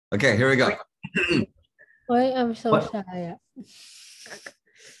Okay, here we go. Why I'm so What? shy.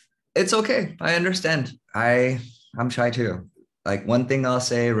 It's okay. I understand. I'm shy too. Like one thing I'll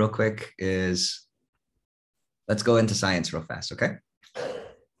say real quick is let's go into science real fast, okay?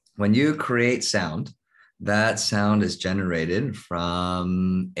 When you create sound, that sound is generated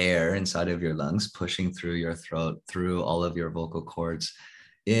from air inside of your lungs, pushing through your throat, through all of your vocal cords,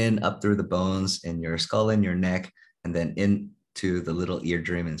 in up through the bones in your skull and your neck, and then into the little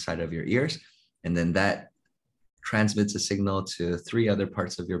eardrum inside of your ears. And then that transmits a signal to three other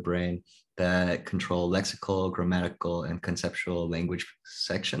parts of your brain that control lexical, grammatical, and conceptual language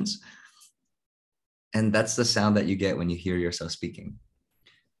sections. And that's the sound that you get when you hear yourself speaking.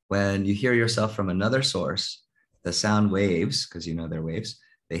 When you hear yourself from another source, the sound waves, because you know they're waves,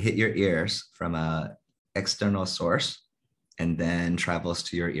 they hit your ears from a external source and then travels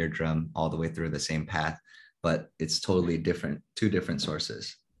to your eardrum all the way through the same path, but it's totally different, two different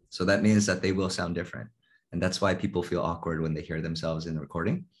sources. So that means that they will sound different. And that's why people feel awkward when they hear themselves in the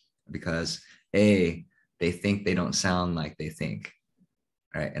recording, because A, they think they don't sound like they think,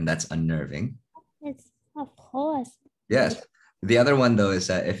 right? And that's unnerving. It's of course. Yes. The other one, though, is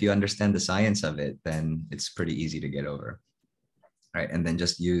that if you understand the science of it, then it's pretty easy to get over, right? And then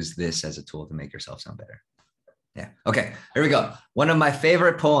just use this as a tool to make yourself sound better. Yeah. Okay. Here we go. One of my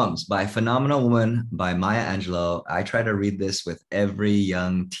favorite poems by Phenomenal Woman by Maya Angelou. I try to read this with every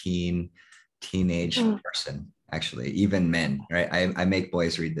young teenage person, actually, even men, right? I make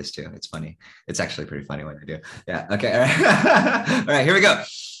boys read this too. It's funny. It's actually pretty funny when I do. Yeah. Okay. All right. All right. Here we go.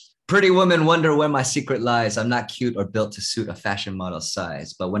 Pretty women wonder where my secret lies. I'm not cute or built to suit a fashion model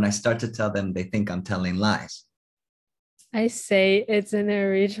size, but when I start to tell them, they think I'm telling lies. I say it's in the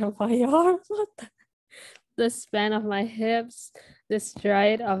reach of my arm. The span of my hips, the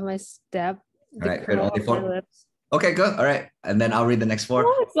stride of my step, All the right, good. curl Only of my four. lips. Okay, good. All right. And then I'll read the next four.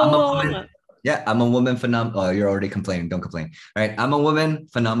 Oh, it's so I'm a long. woman. Yeah, I'm a woman. Oh, you're already complaining. Don't complain. All right. I'm a woman,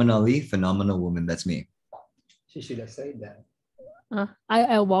 phenomenally phenomenal woman. That's me. She should have said that.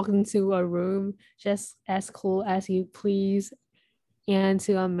 I walk into a room just as cool as you please, and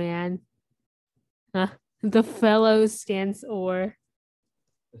to a man, the fellow stands or.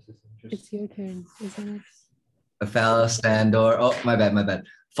 It's your turn, isn't it? A fellow stand or oh, my bad, my bad.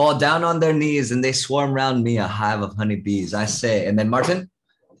 Fall down on their knees and they swarm round me, a hive of honeybees. I say, and then Martin,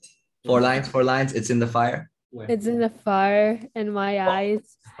 four lines. It's in the fire. It's in the fire in my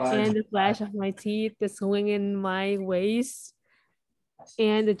eyes, and the flash of my teeth, the swing in my waist,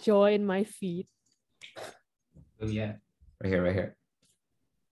 and the joy in my feet. Oh yeah. Right here, right here.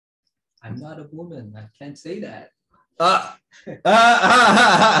 I'm not a woman. I can't say that. All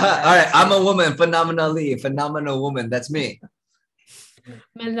right. I'm a woman, phenomenally phenomenal woman. That's me.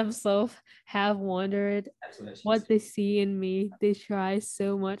 Men themselves have wondered what they see in me. They try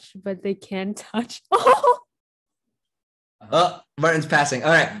so much, but they can't touch. Oh, Martin's passing.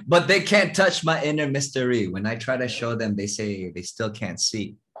 All right. But they can't touch my inner mystery. When I try to show them, they say they still can't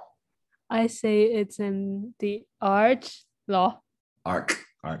see. I say it's in the arch Arc.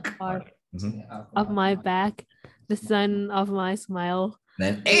 Mm-hmm. Of my back, the sun of my smile.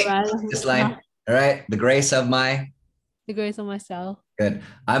 Then this line. All right. The grace of myself. Good.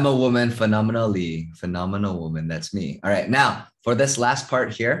 I'm a woman, phenomenally phenomenal woman. That's me. All right. Now for this last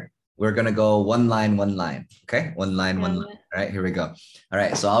part here, we're gonna go one line. Okay. One line. All right. Here we go. All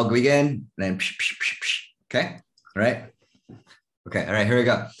right. So I'll begin. Then okay. All right. Okay. All right. Here we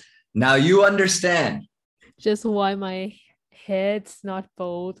go. Now you understand. Just why my head's not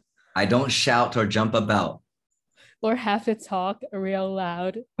bold. I don't shout or jump about. Or have to talk real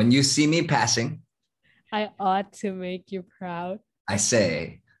loud. When you see me passing, I ought to make you proud. I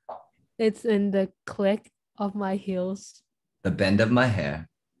say, it's in the click of my heels, the bend of my hair,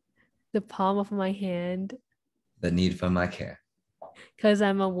 the palm of my hand, the need for my care. Because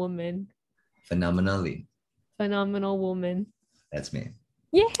I'm a woman. Phenomenally. Phenomenal woman. That's me.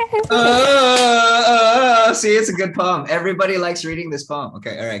 Yeah. See, it's a good poem. Everybody likes reading this poem.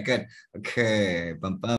 Okay. All right. Good. Okay. Bum, bum.